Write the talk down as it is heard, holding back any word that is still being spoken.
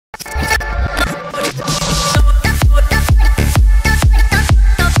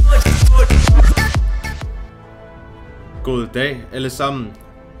Goddag alle sammen,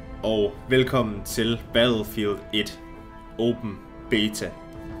 og velkommen til Battlefield 1 Open Beta.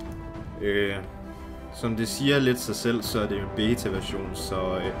 Som det siger lidt sig selv, så er det jo en beta-version,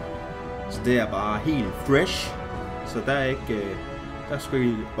 så det er bare helt fresh. Så der er ikke, der er sgu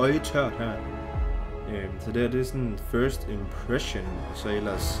ikke øje tørt her. Så det er sådan first impression, og så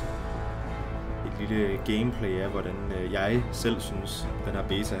ellers et lille gameplay af, hvordan jeg selv synes, den her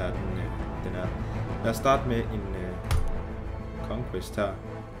beta her, den er. Lad os starte med en conquest her,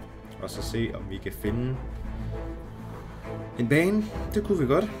 og så se om vi kan finde en bane. Det kunne vi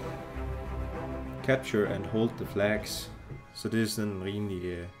godt. Capture and hold the flags. Så det er sådan en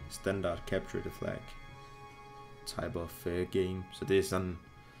rimelig standard capture the flag type of game. Så det er sådan,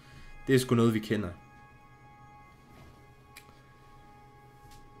 det er sgu noget vi kender.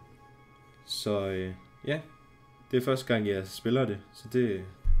 Så ja, det er første gang jeg spiller det, så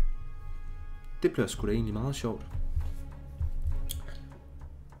det bliver sgu da egentlig meget sjovt.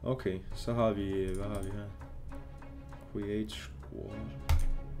 Okay, så har vi, hvad har vi her? Create squad.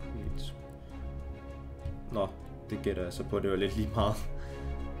 Nå, det gætter jeg så på, det var lidt lige meget.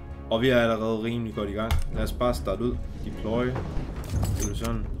 Og vi er allerede rimelig godt i gang. Lad os bare starte ud. Deploy. Det er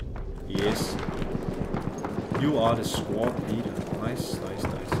sådan. Yes. You are the squad leader. Nice.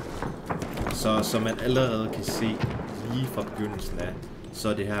 Så som man allerede kan se lige fra begyndelsen af, så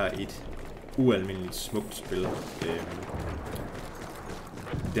er det her et ualmindeligt smukt spil.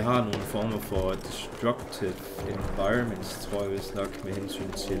 Det har nogle former for destructive environments, tror jeg vist nok, med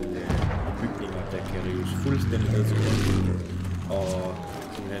hensyn til bygninger, der kan rives fuldstændig ned til grunden, og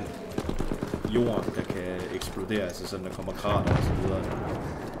simpelthen jorden, der kan eksplodere, altså sådan, der kommer krater og så videre.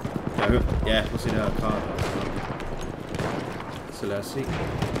 Jeg har hørt, ja, prøv at se det her krater og så videre. Så lad os se.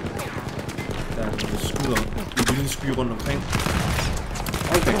 Der er nogle skudder, en lille sky rundt omkring.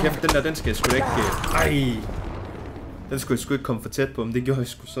 Hold da kæft, den der, den skal jeg sgu da ikke... Ej! Den skulle jeg sgu ikke komme for tæt på, men det gjorde jeg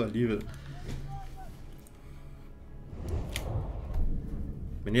sgu så alligevel.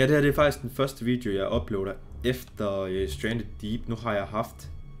 Men ja, det her det er faktisk den første video, jeg uploader efter Stranded Deep. Nu har jeg haft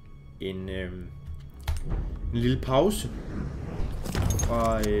en lille pause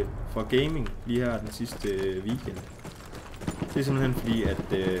fra gaming lige her den sidste weekend. Det er simpelthen fordi,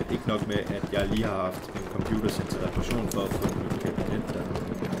 at ikke nok med, at jeg lige har haft min computer sendt til reparation for at få en ny kabinet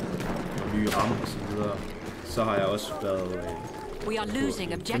og nye rammer og så videre. Så har jeg også været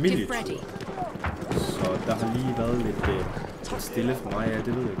familie. Så der har lige været lidt stille for mig, ja,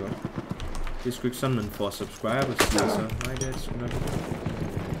 det ved jeg godt. Det er sgu ikke sådan, man får subscribers, siger så. Nej, det er det sgu nok.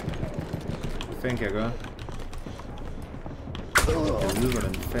 Hvad fanden kan jeg gøre? Jeg ved,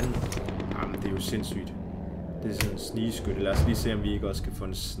 hvordan fanden... Jamen, det er jo sindssygt. Det er sådan en snigeskytte. Lad os lige se, om vi ikke også kan få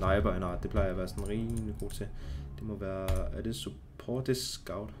en sniper. Nej, det plejer jeg at være sådan rimelig god til. Det må være... Er det support? Det er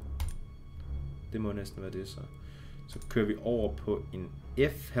scout. Det må næsten være det, så. Så kører vi over på en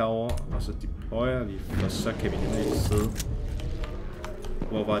F herover, og så deployer vi, og så kan vi nemlig sidde.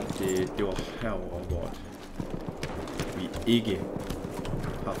 Hvor var det? Det var herover, hvor vi ikke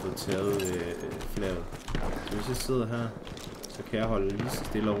har fået taget flaget. Så hvis jeg sidder her, så kan jeg holde lige så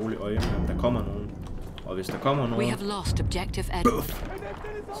stille og roligt øje med, om der kommer nogen. Og hvis der kommer nogen,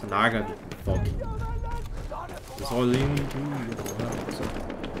 så nakker vi. Fuck. Jeg tror, det er ingen her, så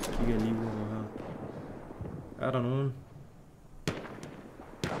kigger jeg lige ud her. Er der nogen?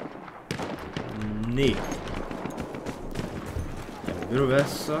 Nej. Jamen, ved du hvad,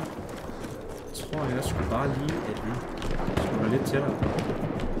 så tror jeg sgu bare lige, at vi skulle lidt tættere.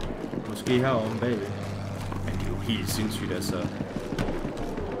 Måske herovre bagved. Men det er jo helt sindssygt, altså.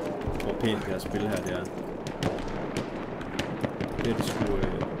 Hvor pænt det her spil her, det er. Det er det sgu...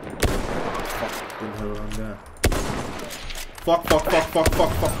 Fuck, den havde han der.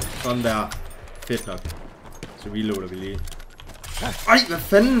 Fuck. Sådan der. Fedt nok. Så reloader vi lige. Ej, hvad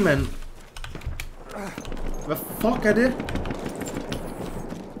fanden, mand? Hvad fuck er det?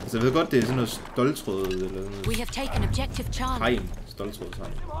 Altså, jeg ved godt, det er sådan noget stoltråd eller noget. Hegn.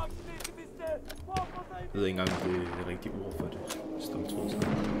 Stoltrådshegn. Jeg ved ikke engang, om det er det rigtige ord for det.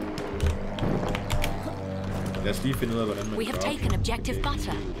 Stoltrådshegn. Lad os lige finde ud af, hvordan man gør.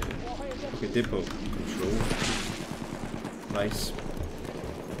 Okay, det er på control. Nice.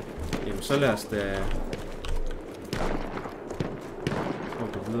 Jamen, så lad os da...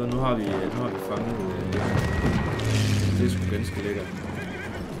 videre. Nu har vi fanget det er sgu ganske lækkert.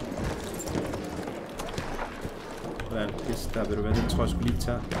 Hvordan? Yes, der vil du være. Den tror jeg sgu lige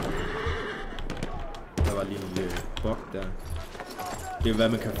tager. Der var lige en lille bug der. Det er jo hvad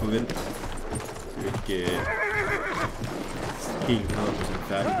man kan forvente. Det er ikke helt 100%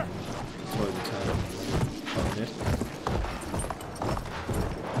 færdigt. Jeg tror vi tager den net.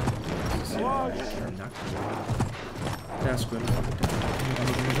 Så ser jeg nakken. Der er sgu sgu da.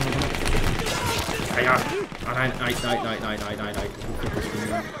 Ja. Nej. Der er 2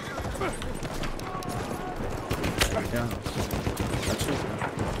 der.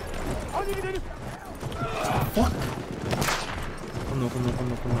 Fuck! Kom nu.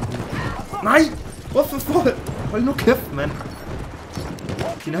 Nej! Hvorfor? Hold nu kæft, mand!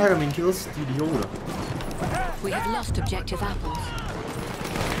 De nakker mine kills, de idioter. We have lost objective apples.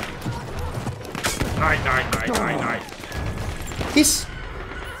 Nej. Pis!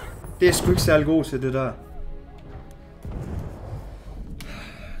 Det er sgu ikke særlig god til det der.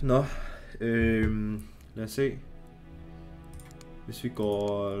 Nå. Lad os se. Hvis vi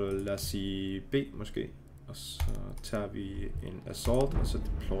går, lad os sige B måske. Og så tager vi en assault, og så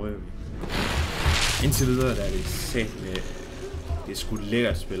deployer vi. Indtil videre der er det sæt med. Det er sgu et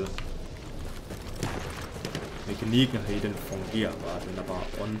lækkert spil. Mekanikken her i den fungerer bare. Den er bare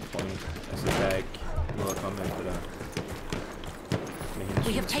on point. Altså der er ikke noget at komme af det der. Med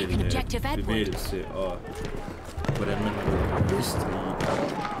hensyn til bevægelse og hvordan man er bevidst i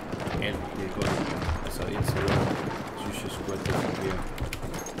alt det er godt. Altså indtil videre synes jeg sgu at det fungerer.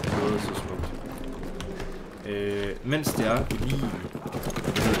 Noget så smukt. Mens det er lige,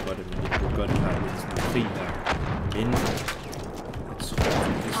 jeg ved godt, at man ikke godt har lidt sådan en krig her, men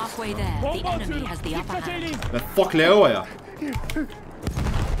hvad fuck laver jeg?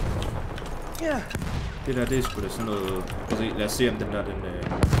 Det der, det er sgu da sådan noget. Lad os se om den der, den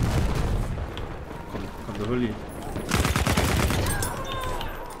kom der hul i.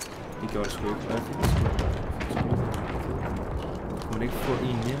 Det gjorde det sgu ikke. Hvad fik det sgu? Kunne man ikke få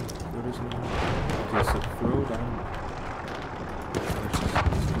en mere? Det var det sådan noget. Okay, så throw down.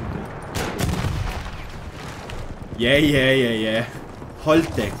 Ja.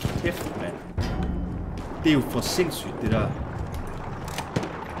 Hold da kæft, mand. Det er jo for sindssygt, det der.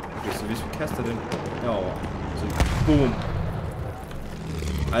 Okay, så hvis vi kaster den herover, så boom.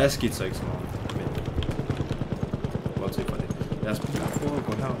 Ej, jeg skete så ikke så meget, men godt til for det. Lad os prøve at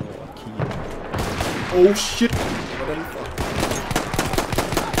gå herover og kigge. Oh shit! Hvordan fuck?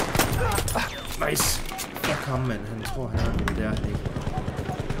 Nice! Fuck ham, mand. Han tror, han er det der, ikke?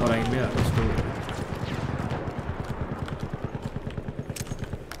 Hvor er der en mere, der stod.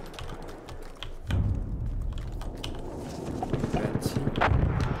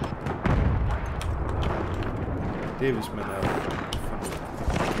 Det er hvis man er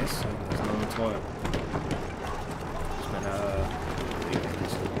fra gas eller sådan noget, tror jeg. Hvis man er ikke rigtig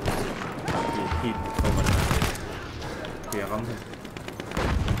så det er helt nyt for mig. Okay, jeg ramte.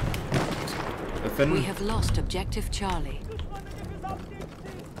 Hvad fanden? We have lost objective Charlie.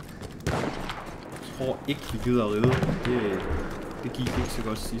 Jeg tror ikke, vi gider at ride. Det gik ikke så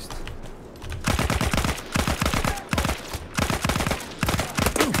godt sidst.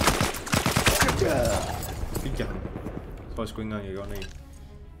 Fik jeg ham. Jeg tror sgu ikke engang, jeg gør noget.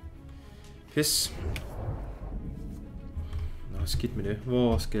 Pis. Nå, skidt med det.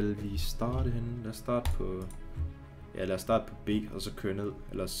 Hvor skal vi starte henne? Lad os starte på... Ja, lad os starte på B, og så køre ned.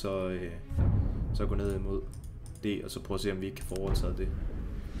 Eller så gå ned imod D, og så prøve at se, om vi ikke kan få overtaget det.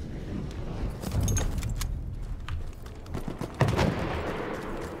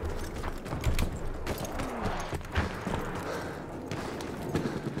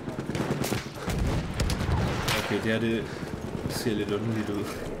 Okay, det her, det ser lidt underligt ud.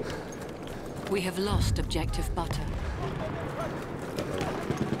 We have lost objective butter.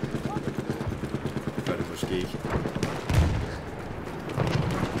 Det gør det måske ikke.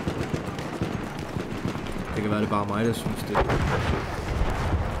 Det kan være, det bare mig, der synes det. Okay,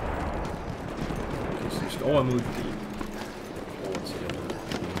 så vi skal over imod det. Over til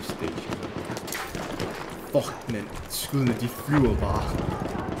den station. Fuck, men skuddene, de flyver bare.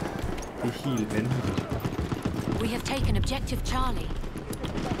 Det er helt vanvittigt. We have taken objective Charlie.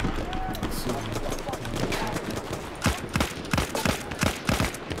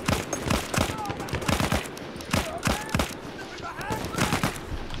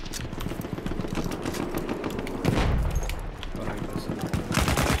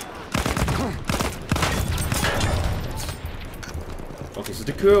 Okay, så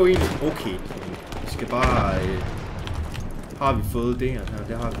det kører jo egentlig okay. Vi skal bare... har vi fået det her?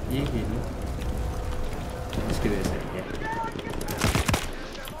 Det har vi ikke endnu. Det skal det sige, ja.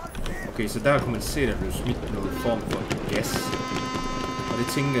 Okay, så der kunne man se, at der blev smidt noget form for gas. Og det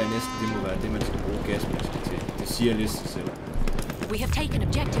tænker jeg næsten, det må være det, man skal bruge gasmaske til. Det siger lidt sig selv. We have taken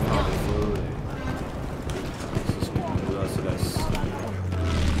objective Har vi fået... så skal vi videre, så lad os sige...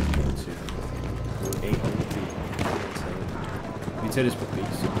 til både A og B. Vi tager det på B,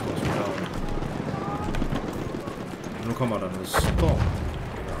 så vi får smidt over. Nu kommer der noget storm.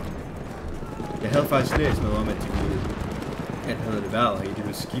 Jeg havde faktisk læst noget om, at de kunne at havde det været her i det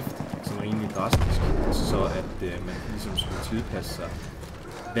ville skifte sådan rimelig drastisk, så at man ligesom skulle tilpasse sig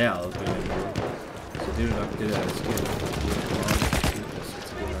vejret på en eller anden måde. Så det er jo nok det der sker.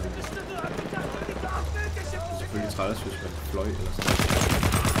 Det er selvfølgelig træls, hvis man fløj eller sådan noget.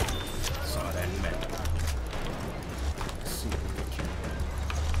 Sådan, mand.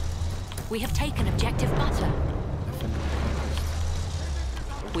 We have taken objective butter.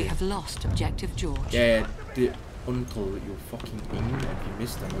 We have lost objective George. Ja, det undrede jo fucking ingen, at vi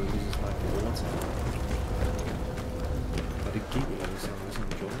mister noget, lige så snart vi overtager. Og det gik eller det sådan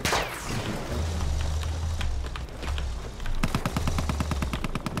gjorde.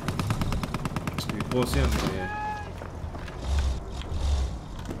 Skal vi prøve at se om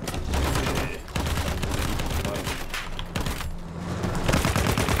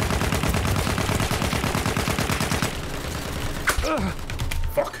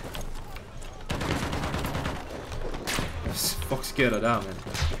fuck! Hvad fuck sker der der, mand?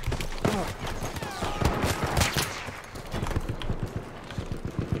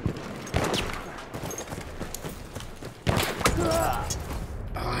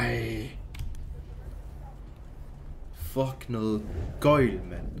 Ej. Fuck noget gøjl,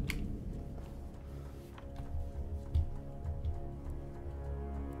 mand.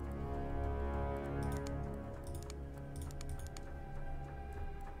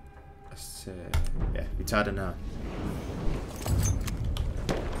 Altså, ja, vi tager den her.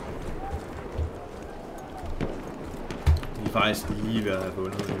 Vi er faktisk lige ved at have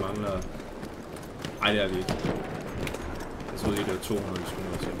vundet. Vi mangler... Ej, det er vi ikke. Jeg troede lige, det var 200, vi skulle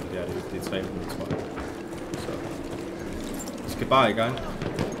nå til, men det er det ikke. Det er 300, tror jeg. Så... Vi skal bare i gang.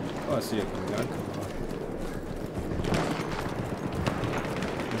 Prøv at se at komme i gang.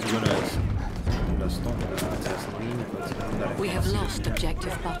 Nu begynder jeg altså... Der står der at tage sådan en på til den der... We have lost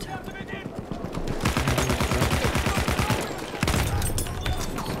objective butter.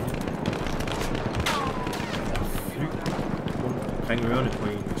 Omkring ørerne på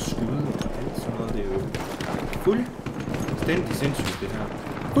en med skud og alt sådan noget. Det er jo fuldstændig sindssygt, det her.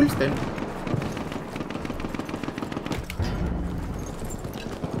 Fuldstændig.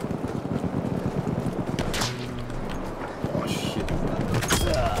 Åh, shit.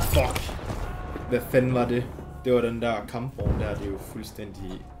 Fuck. Hvad fanden var det? Det var den der kampvogn der. Det er jo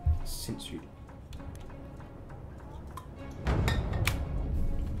fuldstændig sindssygt.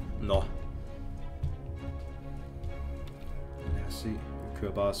 Nå. Se. Vi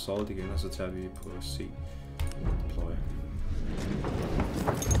kører bare assault igen, og så tager vi på C. Deploy.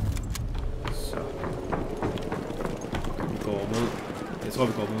 Så. Vi går mod... Jeg tror,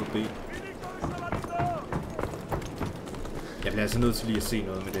 vi går mod B. Jeg bliver altså nødt til lige at se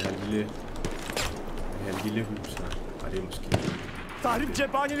noget med det her lille hus her. Ej, det er måske... Tahrip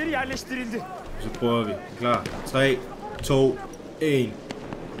cephaneleri yerleştirildi. Så prøver vi. Klar. 3, 2, 1.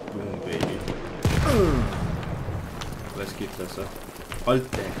 Boom, baby. Hvad skete der så? Hold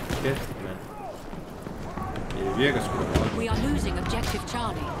da kæft, mand. Det virker sgu da godt. We are losing objective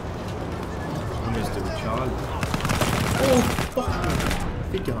Charlie. Nu mister vi Charlie. Fuck, man.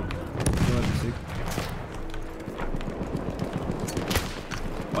 Fik jeg ham? Det var det ikke.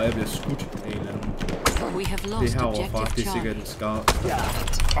 Og jeg bliver skudt af en eller anden. We have lost det herovre fra, det er sikkert en scout.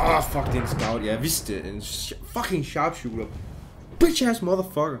 Fuck, det er en scout. Ja, jeg vidste det. En fucking sharpshooter. Bitch ass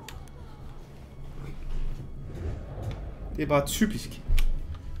motherfucker. Det er bare typisk.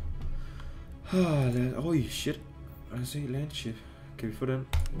 Oj, shit. Lad os se, landship. Kan vi få den?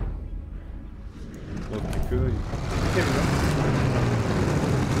 Hvor vi kan køre i? Det kan vi godt.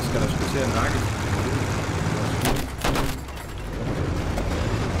 Så skal der sgu til at nakke.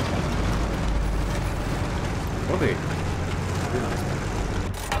 Okay.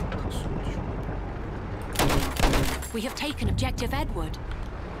 We have taken objective Edward.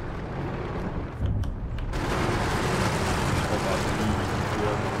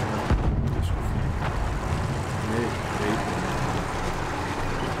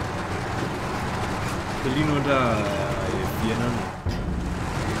 Så lige nu der er fjenderne.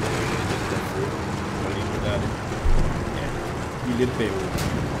 Og lige nu der er det. Ja, de er lidt bagud.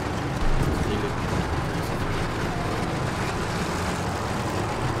 Det er lidt.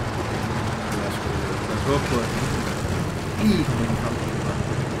 Lad os håbe på, at lige kommer ind i kampen.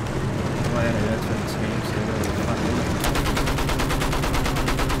 Nu er der i hvert fald en træning, så det er ret lidt.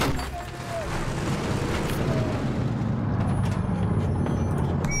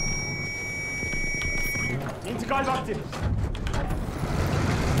 İntikal vakti.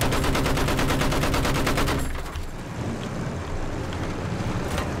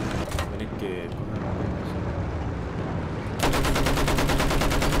 Men ikke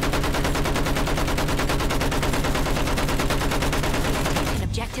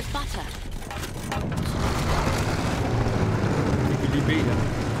lige B der.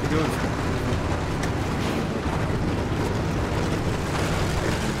 Det gjorde det.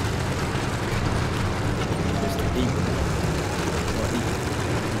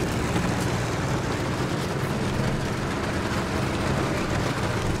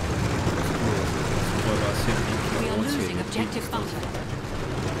 Objective butter.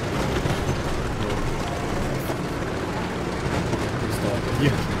 Det står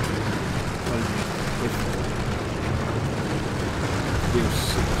virkelig. Hold kæft. Det er jo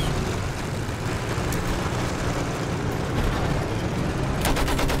sindssygt.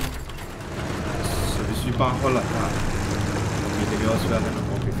 Så hvis vi bare holder her. Okay, det kan også være, at han er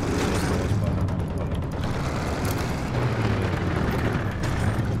okay for det. Jeg står også bare her.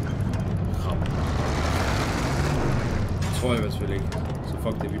 Det tror jeg selvfølgelig ikke. Så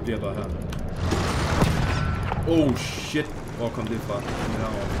fuck det, vi bliver bare her. Oh shit. Hvor kom det fra?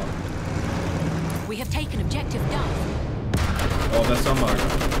 Herovre. We have taken objective done. Hvad så, Mark?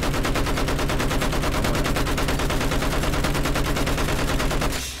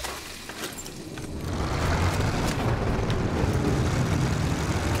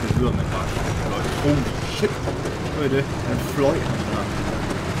 Det lyder man bare. Holy shit. Hvad er det? Han fløj ham her.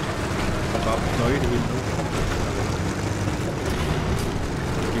 Han bare pløjede det hele nu.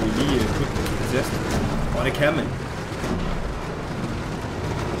 Skal vi lige putte det til test? Det kan man. Det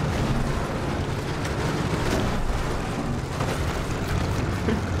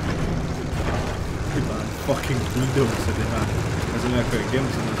er bare en fucking bulldozer det her. Altså når jeg kører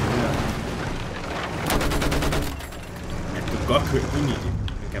igennem sådan noget som her. At du kan godt køre ind i det,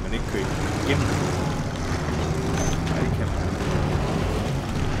 men kan man ikke køre igennem det? Nej, det kan man.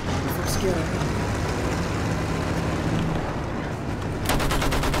 Hvad fuck sker der her?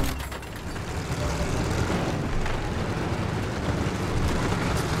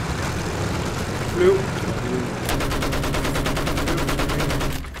 Flyv.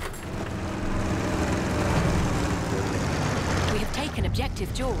 We have taken objective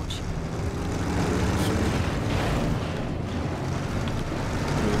George.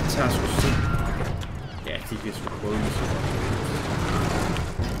 Det tager sgu tid. Ja, de kan sgu prøve det så.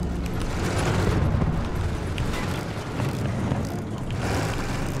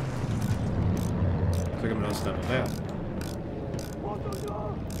 Så kan man også reparere.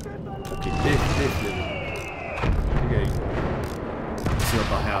 Okay, det er fedt. Det kan jeg ikke. Jeg sidder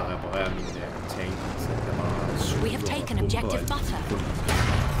bare her og reparerer min tank, så der bare super. We have taken objective butter.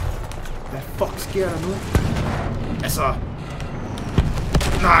 Hvad fuck sker der nu? Altså.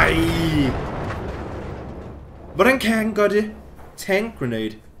 Nej! Hvordan kan han gøre det? Tank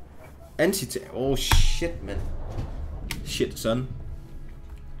grenade. Anti-tank. Oh shit, man. Shit, son.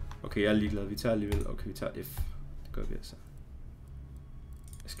 Okay, jeg er ligeglad. Vi tager alligevel. Okay, vi tager F. Det gør vi altså.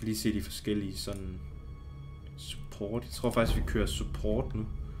 Jeg skal lige se de forskellige sådan support. Jeg tror faktisk vi kører support nu.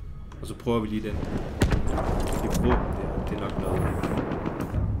 Og så prøver vi lige den. Det våben der. Det er nok noget. Hvad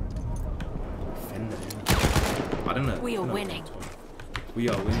fanden er det? Ah, den er. We are winning. We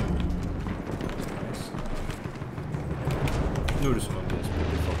are winning. Nice. Nu er det som om det er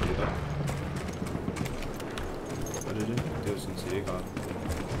spillet for lidt op. Er det det? Det er jo sådan set ikke rart.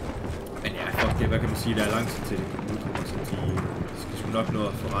 Men ja, fuck det. Hvad kan man sige? Der er lang tid til det kan udkomme, så de skal sgu nok nå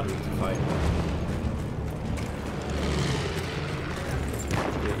at få rettet de fejl.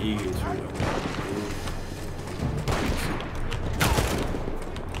 Det er ikke i tvivl om.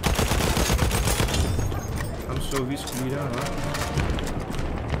 Ham så vi sgu lige der, hva'?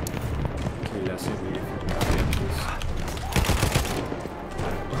 Okay, lad os se, om vi får den her pisse.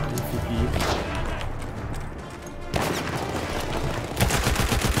 Det fik vi ikke.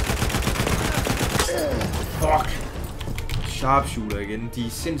 Fuck! Sharpshooter igen. De er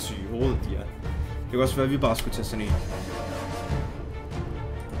sindssyge i hovedet, de er. Det kan også være, at vi bare skulle tage sådan en.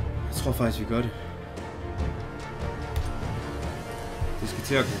 Jeg tror faktisk, vi gør det. Det skal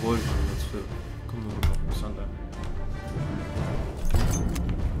til at gå hurtigt. Kom nu, sådan der.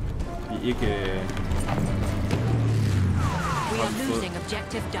 Vi ikke... We are losing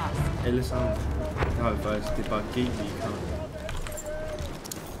objective Duff. Alle sammen. Det har vi faktisk. Det er bare G, vi ikke har.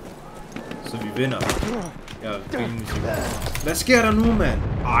 Så vi vinder. Jeg er rimelig sikker. Hvad sker der nu, mand?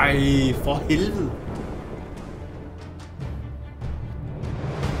 Ej, for helvede.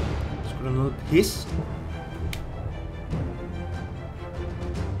 Skulle der noget pis?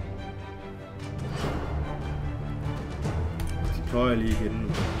 De pløjer lige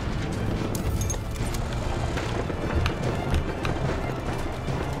igen.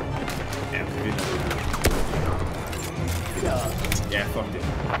 Ja, vi vinder. Ja, fuck det.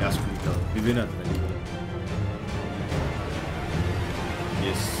 Jeg er sgu lige glad. Vi vinder den alligevel.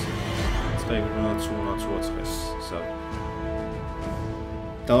 Yes. 300, 262. Så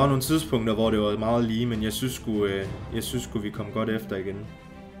Der var nogle tidspunkter, hvor det var meget lige, men jeg synes sgu vi kom godt efter igen.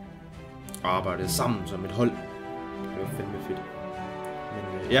 Og arbejdede sammen som et hold. Det var fandme fedt.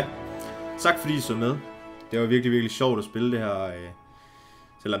 Men ja, tak fordi I så med. Det var virkelig, virkelig sjovt at spille det her,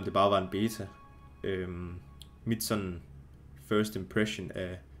 selvom det bare var en beta. Mit sådan first impression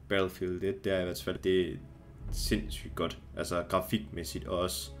af Battlefield 1, det er i hvert fald, det er sindssygt godt. Altså grafikmæssigt og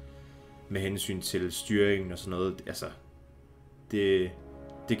også med hensyn til styringen og sådan noget. Altså,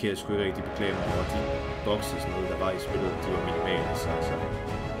 det kan jeg sgu ikke rigtig beklage mig over. De bokse og sådan noget, der var i spillet, de var minimale. Så altså,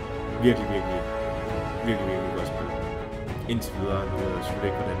 virkelig, virkelig, virkelig, virkelig godt spil. Indtil videre, nu ved jeg selvfølgelig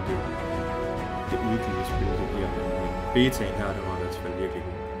ikke, hvordan det udgivet spil det bliver. Men betaen her, det var i hvert fald virkelig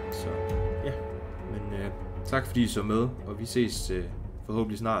god. Så ja, men tak fordi I så med, og vi ses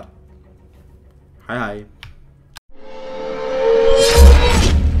forhåbentlig snart. Hej hej.